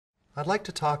I'd like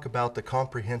to talk about the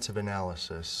comprehensive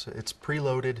analysis. It's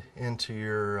preloaded into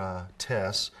your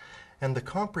tests, and the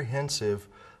comprehensive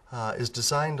is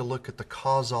designed to look at the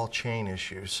causal chain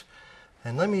issues.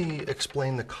 And let me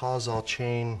explain the causal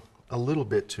chain a little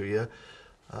bit to you.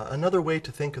 Another way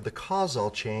to think of the causal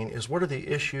chain is what are the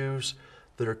issues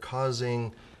that are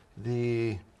causing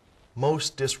the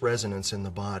most dysresonance in the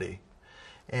body.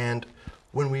 And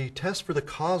when we test for the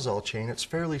causal chain, it's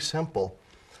fairly simple.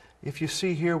 If you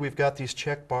see here, we've got these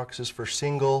check boxes for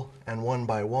single and one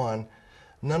by one.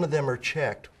 None of them are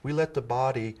checked. We let the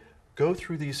body go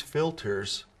through these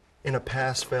filters in a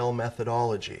pass-fail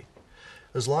methodology.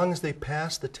 As long as they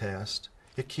pass the test,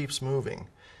 it keeps moving.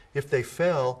 If they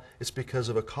fail, it's because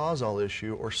of a causal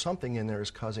issue or something in there is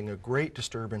causing a great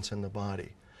disturbance in the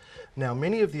body. Now,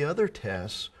 many of the other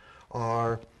tests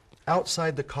are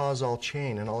outside the causal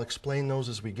chain, and I'll explain those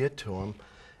as we get to them.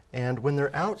 And when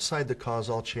they're outside the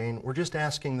causal chain, we're just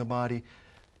asking the body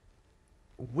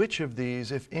which of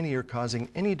these, if any, are causing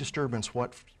any disturbance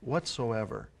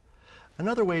whatsoever.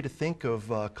 Another way to think of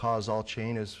causal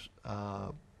chain is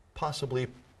possibly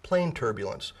plane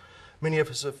turbulence. Many of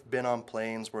us have been on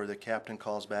planes where the captain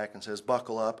calls back and says,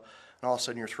 "Buckle up," and all of a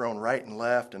sudden you're thrown right and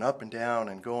left and up and down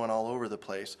and going all over the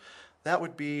place. That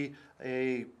would be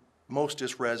a most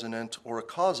dysresonant or a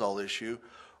causal issue.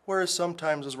 Whereas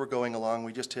sometimes as we're going along,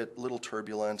 we just hit little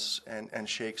turbulence and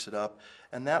shakes it up,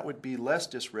 and that would be less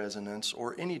dysresonance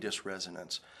or any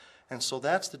dysresonance. And so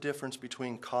that's the difference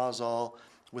between causal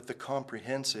with the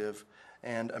comprehensive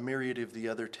and a myriad of the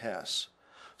other tests.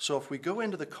 So if we go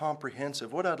into the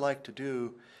comprehensive, what I'd like to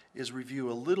do is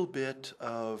review a little bit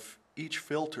of each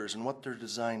filters and what they're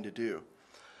designed to do.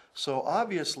 So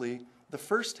obviously, the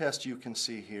first test you can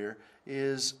see here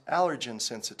is allergen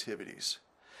sensitivities.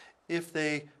 If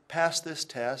they pass this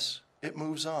test, it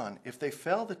moves on. If they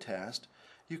fail the test,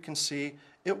 you can see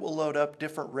it will load up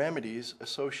different remedies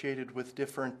associated with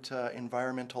different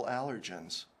environmental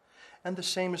allergens. And the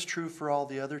same is true for all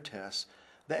the other tests.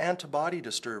 The antibody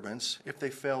disturbance, if they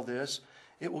fail this,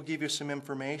 it will give you some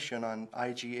information on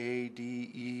IgA,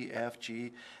 D, E, F,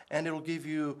 G, and it'll give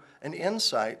you an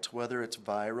insight to whether it's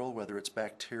viral, whether it's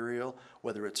bacterial,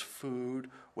 whether it's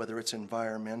food, whether it's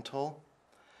environmental.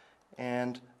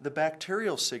 And the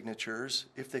bacterial signatures,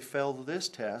 if they fail this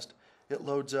test, it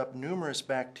loads up numerous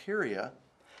bacteria,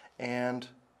 and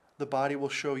the body will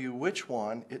show you which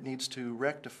one it needs to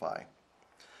rectify.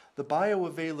 The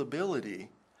bioavailability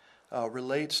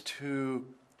relates to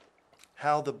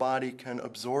how the body can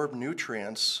absorb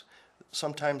nutrients.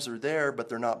 Sometimes they're there, but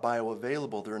they're not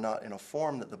bioavailable. They're not in a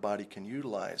form that the body can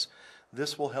utilize.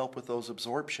 This will help with those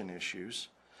absorption issues.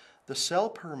 The cell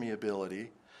permeability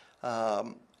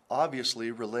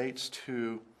obviously relates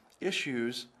to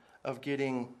issues of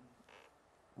getting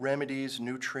remedies,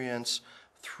 nutrients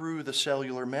through the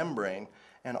cellular membrane.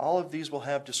 And all of these will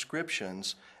have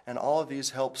descriptions, and all of these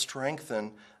help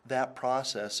strengthen that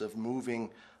process of moving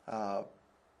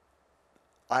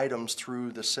items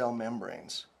through the cell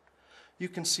membranes. You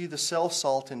can see the cell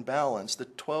salt imbalance. The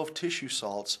 12 tissue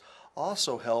salts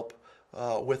also help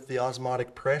with the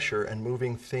osmotic pressure and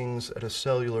moving things at a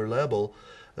cellular level,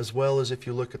 as well as if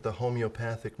you look at the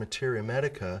homeopathic materia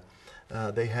medica,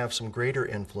 they have some greater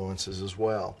influences as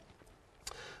well.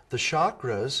 The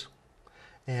chakras,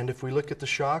 and if we look at the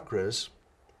chakras,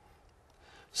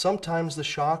 sometimes the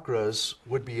chakras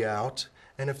would be out,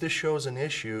 and if this shows an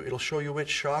issue, it'll show you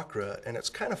which chakra, and it's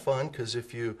kind of fun because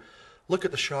if you look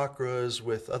at the chakras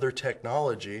with other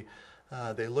technology,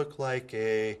 they look like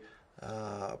a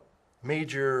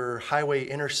major highway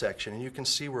intersection, and you can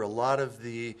see where a lot of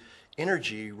the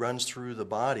energy runs through the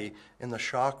body in the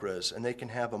chakras, and they can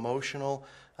have emotional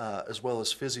as well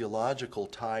as physiological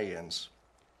tie-ins.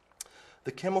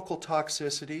 The chemical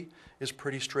toxicity is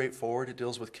pretty straightforward. It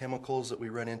deals with chemicals that we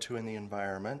run into in the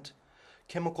environment.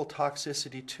 Chemical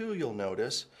toxicity 2, you'll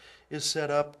notice, is set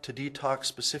up to detox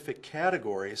specific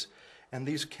categories, and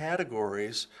these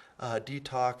categories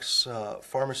detox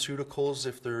pharmaceuticals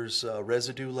if there's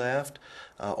residue left,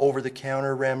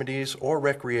 over-the-counter remedies, or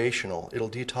recreational.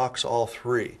 It'll detox all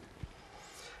three.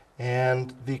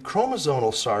 And the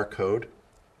chromosomal SAR code,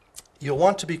 you'll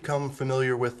want to become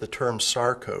familiar with the term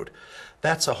SAR code.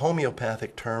 That's a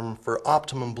homeopathic term for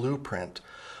optimum blueprint.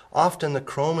 Often the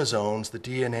chromosomes, the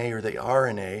DNA or the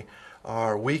RNA,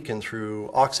 are weakened through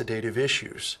oxidative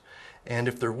issues. And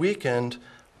if they're weakened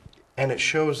and it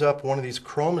shows up one of these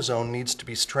chromosomes needs to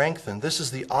be strengthened, this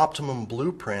is the optimum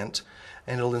blueprint,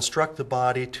 and it'll instruct the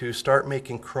body to start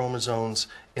making chromosomes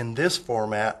in this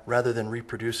format rather than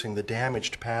reproducing the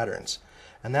damaged patterns.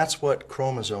 And that's what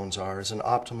chromosomes are, is an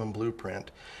optimum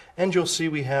blueprint. And you'll see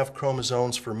we have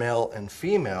chromosomes for male and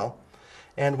female.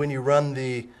 And when you run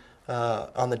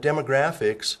on the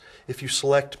demographics, if you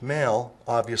select male,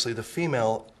 obviously the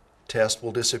female test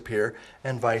will disappear,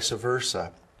 and vice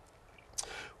versa.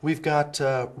 We've got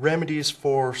remedies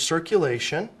for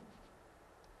circulation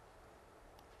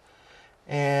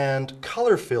and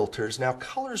color filters. Now,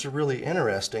 colors are really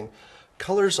interesting.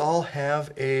 Colors all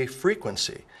have a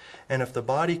frequency, and if the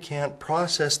body can't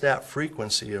process that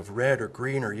frequency of red or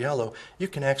green or yellow, you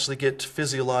can actually get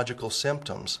physiological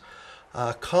symptoms.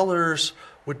 Colors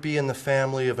would be in the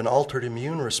family of an altered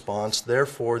immune response,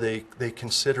 therefore they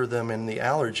consider them in the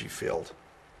allergy field.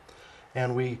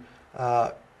 And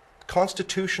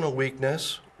constitutional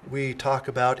weakness we talk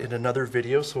about in another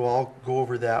video, so I'll go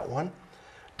over that one.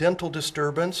 Dental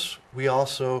disturbance we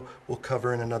also will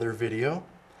cover in another video.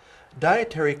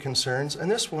 Dietary concerns, and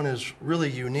this one is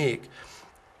really unique.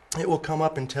 It will come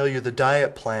up and tell you the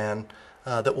diet plan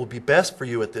that will be best for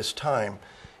you at this time.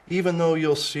 Even though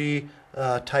you'll see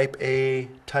type A,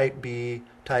 type B,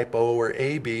 type O, or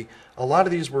AB, a lot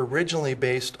of these were originally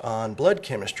based on blood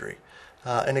chemistry.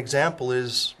 An example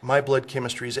is my blood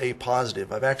chemistry is A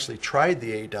positive. I've actually tried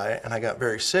the A diet and I got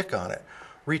very sick on it.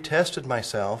 Tested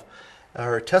myself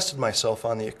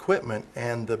on the equipment,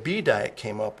 and the B diet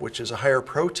came up, which is a higher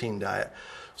protein diet.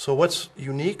 So what's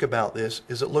unique about this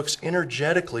is it looks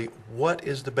energetically what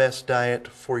is the best diet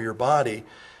for your body,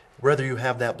 whether you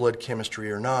have that blood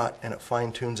chemistry or not, and it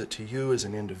fine-tunes it to you as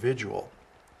an individual.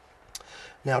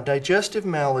 Now, digestive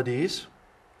maladies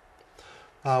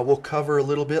we'll cover a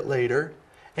little bit later,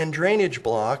 and drainage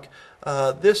block.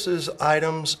 This is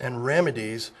items and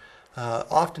remedies.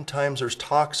 Oftentimes there's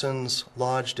toxins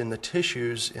lodged in the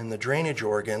tissues in the drainage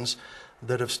organs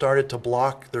that have started to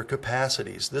block their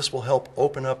capacities. This will help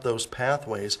open up those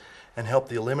pathways and help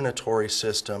the eliminatory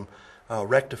system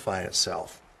rectify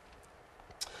itself.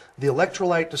 The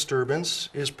electrolyte disturbance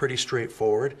is pretty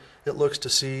straightforward. It looks to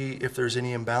see if there's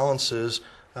any imbalances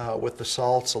with the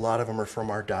salts. A lot of them are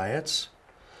from our diets.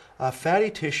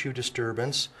 Fatty tissue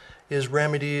disturbance is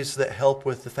remedies that help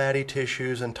with the fatty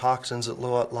tissues and toxins that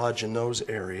lodge in those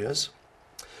areas.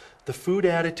 The food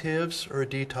additives are a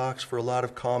detox for a lot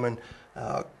of common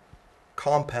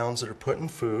compounds that are put in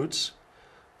foods.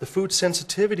 The food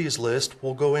sensitivities list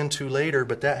we'll go into later,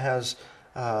 but that has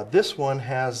this one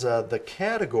has the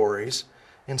categories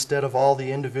instead of all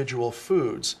the individual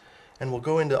foods, and we'll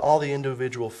go into all the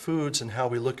individual foods and how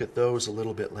we look at those a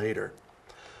little bit later.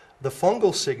 The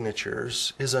fungal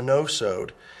signatures is a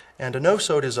nosode, and a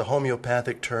nosode is a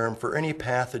homeopathic term for any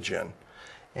pathogen.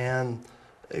 And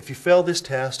if you fail this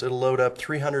test, it'll load up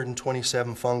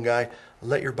 327 fungi,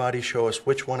 let your body show us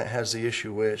which one it has the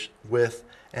issue with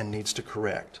and needs to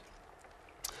correct.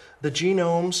 The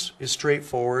genomes is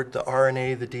straightforward, the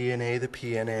RNA, the DNA, the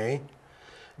PNA.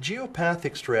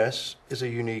 Geopathic stress is a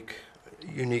unique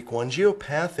one.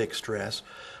 Geopathic stress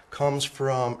comes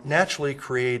from naturally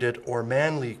created or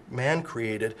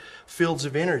man-created fields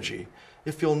of energy.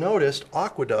 If you'll notice,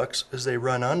 aqueducts, as they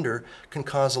run under, can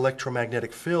cause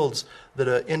electromagnetic fields that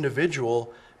an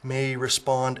individual may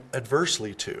respond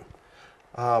adversely to.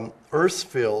 Earth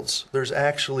fields, there's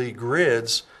actually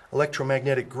grids,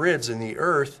 electromagnetic grids in the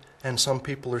earth, and some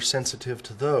people are sensitive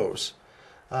to those.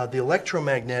 The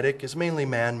electromagnetic is mainly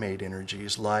man-made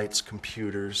energies, lights,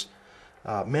 computers,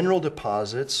 mineral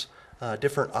deposits.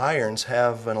 Different irons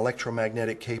have an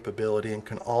electromagnetic capability and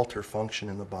can alter function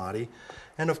in the body.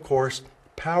 And of course,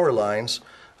 power lines,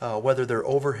 whether they're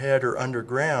overhead or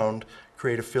underground,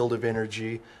 create a field of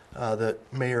energy that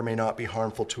may or may not be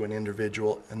harmful to an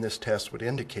individual, and this test would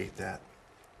indicate that.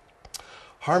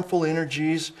 Harmful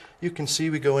energies, you can see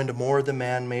we go into more of the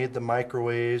man-made, the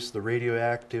microwaves, the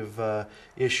radioactive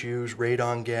issues,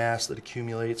 radon gas that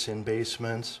accumulates in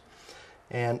basements.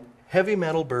 And heavy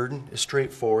metal burden is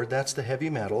straightforward. That's the heavy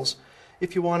metals.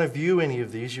 If you want to view any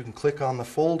of these, you can click on the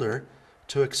folder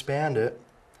to expand it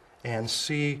and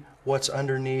see what's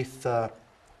underneath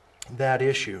that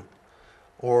issue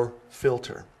or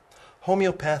filter.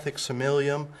 Homeopathic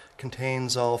samilium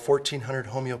contains all 1,400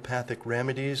 homeopathic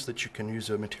remedies that you can use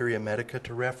a materia medica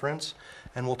to reference,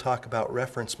 and we'll talk about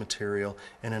reference material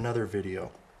in another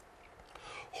video.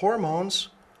 Hormones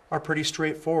are pretty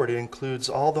straightforward. It includes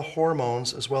all the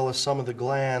hormones as well as some of the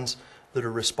glands that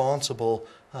are responsible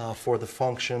for the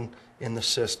function in the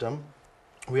system.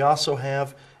 We also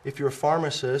have, if you're a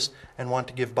pharmacist and want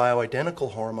to give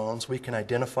bioidentical hormones, we can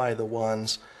identify the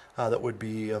ones that would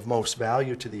be of most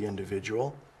value to the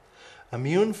individual.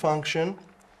 Immune function,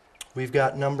 we've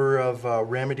got a number of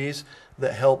remedies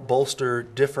that help bolster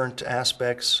different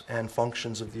aspects and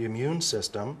functions of the immune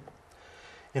system.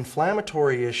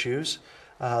 Inflammatory issues,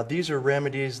 These are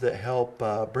remedies that help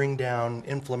bring down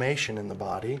inflammation in the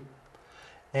body.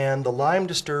 And the Lyme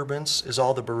disturbance is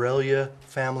all the Borrelia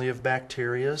family of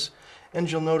bacterias.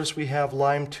 And you'll notice we have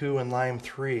Lyme 2 and Lyme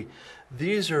 3.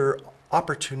 These are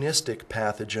opportunistic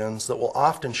pathogens that will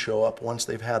often show up once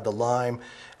they've had the Lyme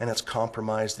and it's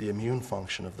compromised the immune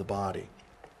function of the body.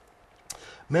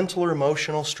 Mental or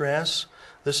emotional stress,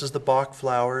 this is the Bach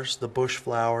flowers, the bush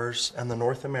flowers, and the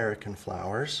North American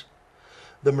flowers.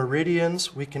 The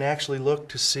meridians, we can actually look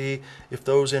to see if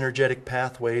those energetic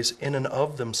pathways in and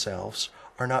of themselves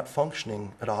are not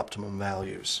functioning at optimum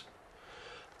values.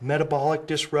 Metabolic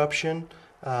disruption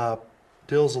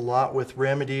deals a lot with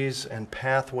remedies and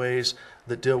pathways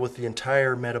that deal with the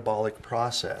entire metabolic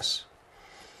process.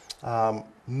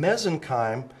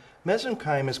 Mesenchyme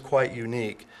is quite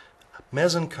unique.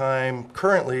 Mesenchyme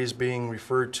currently is being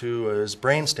referred to as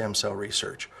brain stem cell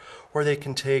research, where they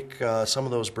can take some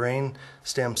of those brain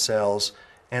stem cells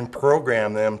and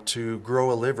program them to grow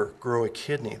a liver, grow a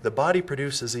kidney. The body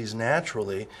produces these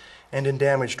naturally, and in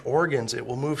damaged organs it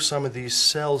will move some of these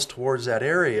cells towards that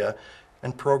area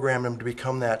and program them to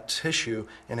become that tissue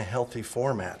in a healthy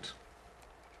format.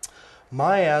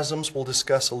 Miasms we'll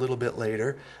discuss a little bit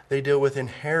later. They deal with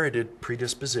inherited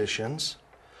predispositions.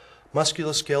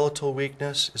 Musculoskeletal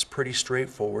weakness is pretty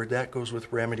straightforward. That goes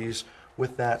with remedies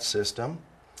with that system.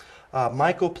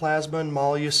 Mycoplasma and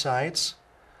mollusites,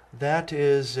 that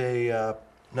is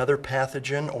another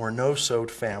pathogen or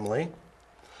nosode family.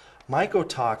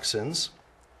 Mycotoxins.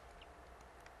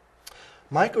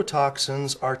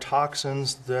 Mycotoxins are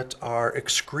toxins that are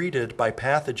excreted by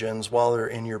pathogens while they're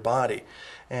in your body.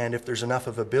 And if there's enough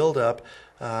of a buildup,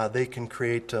 they can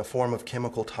create a form of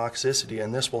chemical toxicity,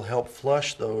 and this will help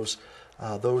flush those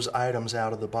items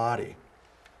out of the body.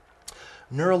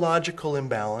 Neurological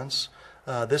imbalance.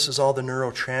 This is all the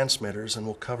neurotransmitters, and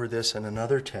we'll cover this in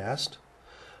another test.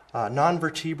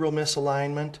 Non-vertebral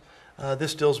misalignment.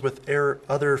 This deals with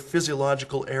other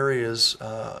physiological areas,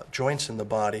 joints in the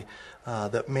body,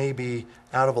 that may be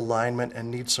out of alignment and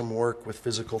need some work with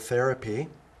physical therapy.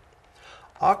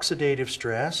 Oxidative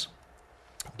stress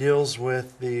deals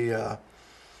with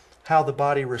how the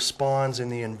body responds in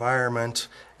the environment,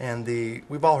 and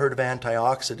we've all heard of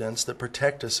antioxidants that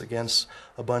protect us against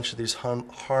a bunch of these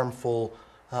harmful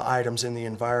items in the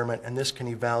environment, and this can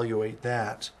evaluate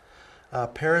that.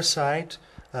 Parasite,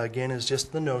 again, is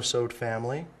just the nosode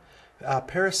family.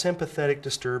 Parasympathetic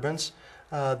disturbance,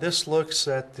 this looks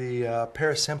at the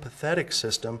parasympathetic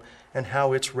system and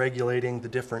how it's regulating the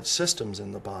different systems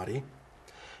in the body.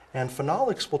 And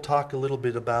phenolics we'll talk a little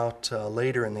bit about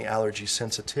later in the allergy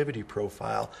sensitivity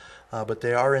profile, but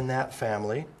they are in that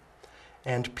family.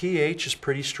 And pH is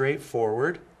pretty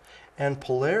straightforward. And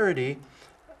polarity,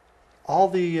 all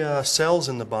the cells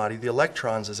in the body, the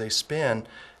electrons as they spin,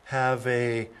 have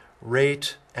a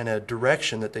rate and a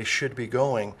direction that they should be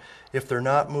going. If they're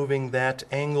not moving that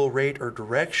angle, rate, or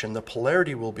direction, the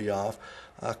polarity will be off,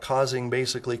 causing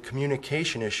basically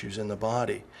communication issues in the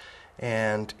body.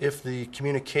 And if the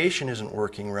communication isn't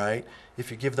working right, if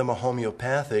you give them a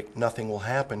homeopathic, nothing will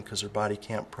happen because their body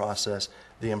can't process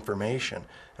the information.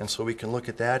 And so we can look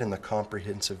at that in the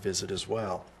comprehensive visit as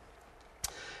well.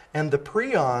 And the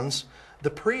prions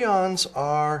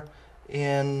are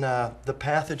in the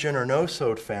pathogen or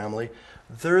nosode family.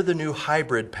 They're the new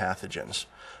hybrid pathogens.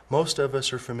 Most of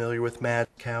us are familiar with mad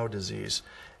cow disease,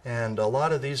 and a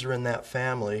lot of these are in that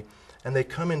family. And they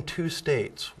come in two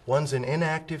states. One's an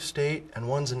inactive state and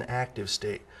one's an active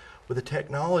state. With the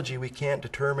technology, we can't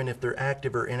determine if they're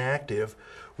active or inactive.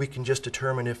 We can just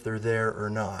determine if they're there or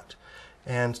not.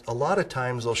 And a lot of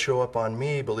times they'll show up on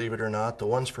me, believe it or not. The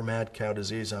ones for mad cow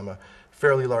disease, I'm a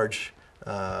fairly large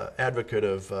advocate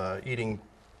of eating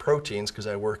proteins because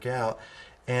I work out.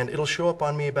 And it'll show up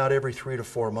on me about every 3 to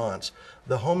 4 months.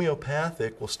 The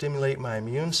homeopathic will stimulate my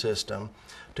immune system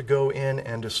to go in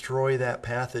and destroy that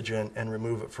pathogen and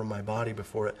remove it from my body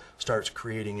before it starts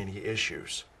creating any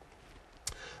issues.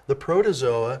 The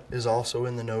protozoa is also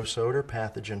in the nosode or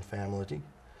pathogen family.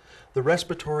 The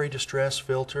respiratory distress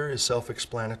filter is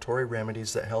self-explanatory,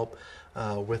 remedies that help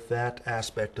with that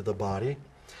aspect of the body.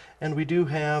 And we do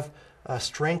have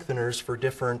strengtheners for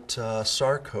different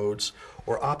SAR codes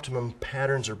or optimum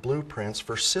patterns or blueprints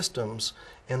for systems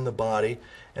in the body.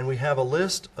 And we have a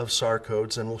list of SAR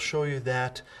codes, and we'll show you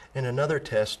that in another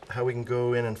test, how we can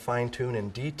go in and fine-tune in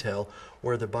detail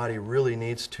where the body really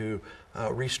needs to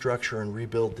restructure and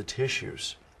rebuild the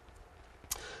tissues.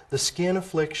 The skin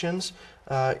afflictions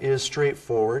is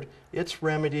straightforward. It's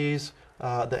remedies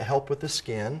that help with the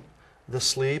skin. The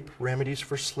sleep, remedies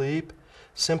for sleep.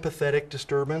 Sympathetic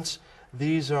disturbance,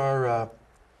 these are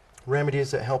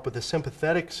remedies that help with the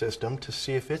sympathetic system to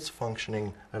see if it's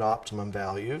functioning at optimum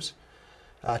values.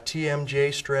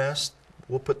 TMJ stress,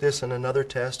 we'll put this in another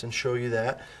test and show you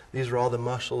that. These are all the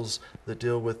muscles that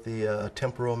deal with the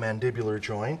temporomandibular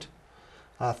joint.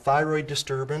 Thyroid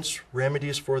disturbance,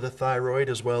 remedies for the thyroid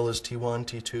as well as T1,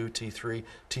 T2, T3,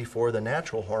 T4, the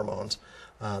natural hormones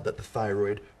that the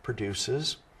thyroid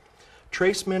produces.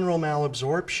 Trace mineral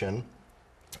malabsorption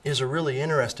is a really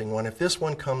interesting one. If this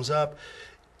one comes up,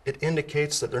 it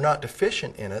indicates that they're not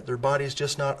deficient in it. Their body's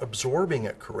just not absorbing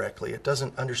it correctly. It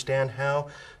doesn't understand how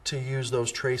to use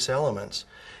those trace elements.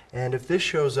 And if this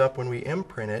shows up when we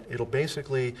imprint it, it'll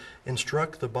basically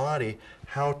instruct the body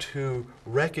how to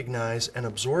recognize and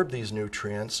absorb these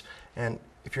nutrients. And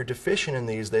if you're deficient in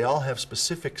these, they all have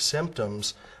specific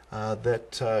symptoms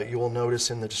that you will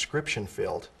notice in the description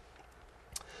field.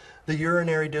 The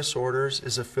urinary disorders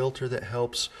is a filter that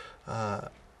helps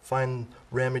find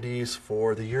remedies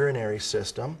for the urinary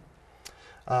system.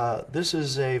 This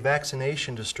is a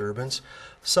vaccination disturbance.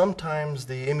 Sometimes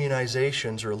the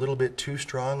immunizations are a little bit too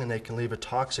strong and they can leave a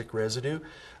toxic residue.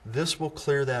 This will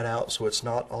clear that out so it's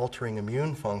not altering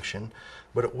immune function,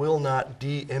 but it will not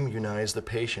de-immunize the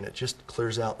patient. It just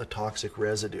clears out the toxic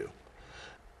residue.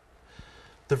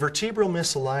 The vertebral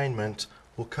misalignment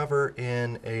we'll cover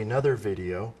in another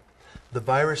video. The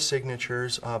virus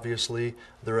signatures, obviously,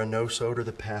 they're a nosode or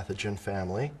the pathogen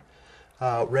family.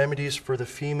 Remedies for the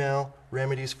female,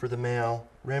 remedies for the male,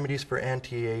 remedies for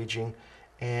anti-aging,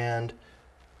 and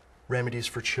remedies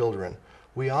for children.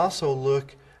 We also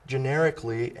look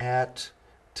generically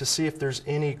to see if there's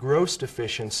any gross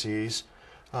deficiencies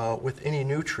with any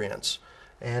nutrients.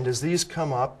 And as these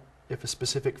come up, if a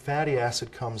specific fatty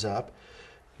acid comes up,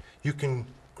 you can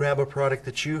grab a product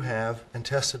that you have and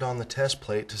test it on the test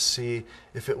plate to see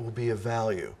if it will be of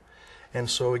value. And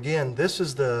so again, this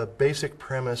is the basic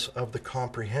premise of the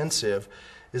comprehensive,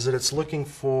 is that it's looking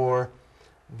for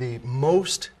the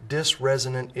most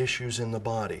dysresonant issues in the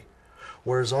body,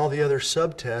 whereas all the other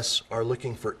subtests are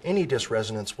looking for any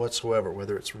dysresonance whatsoever,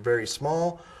 whether it's very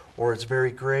small or it's very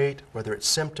great, whether it's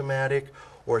symptomatic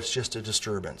or it's just a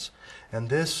disturbance. And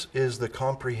this is the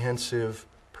comprehensive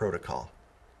protocol.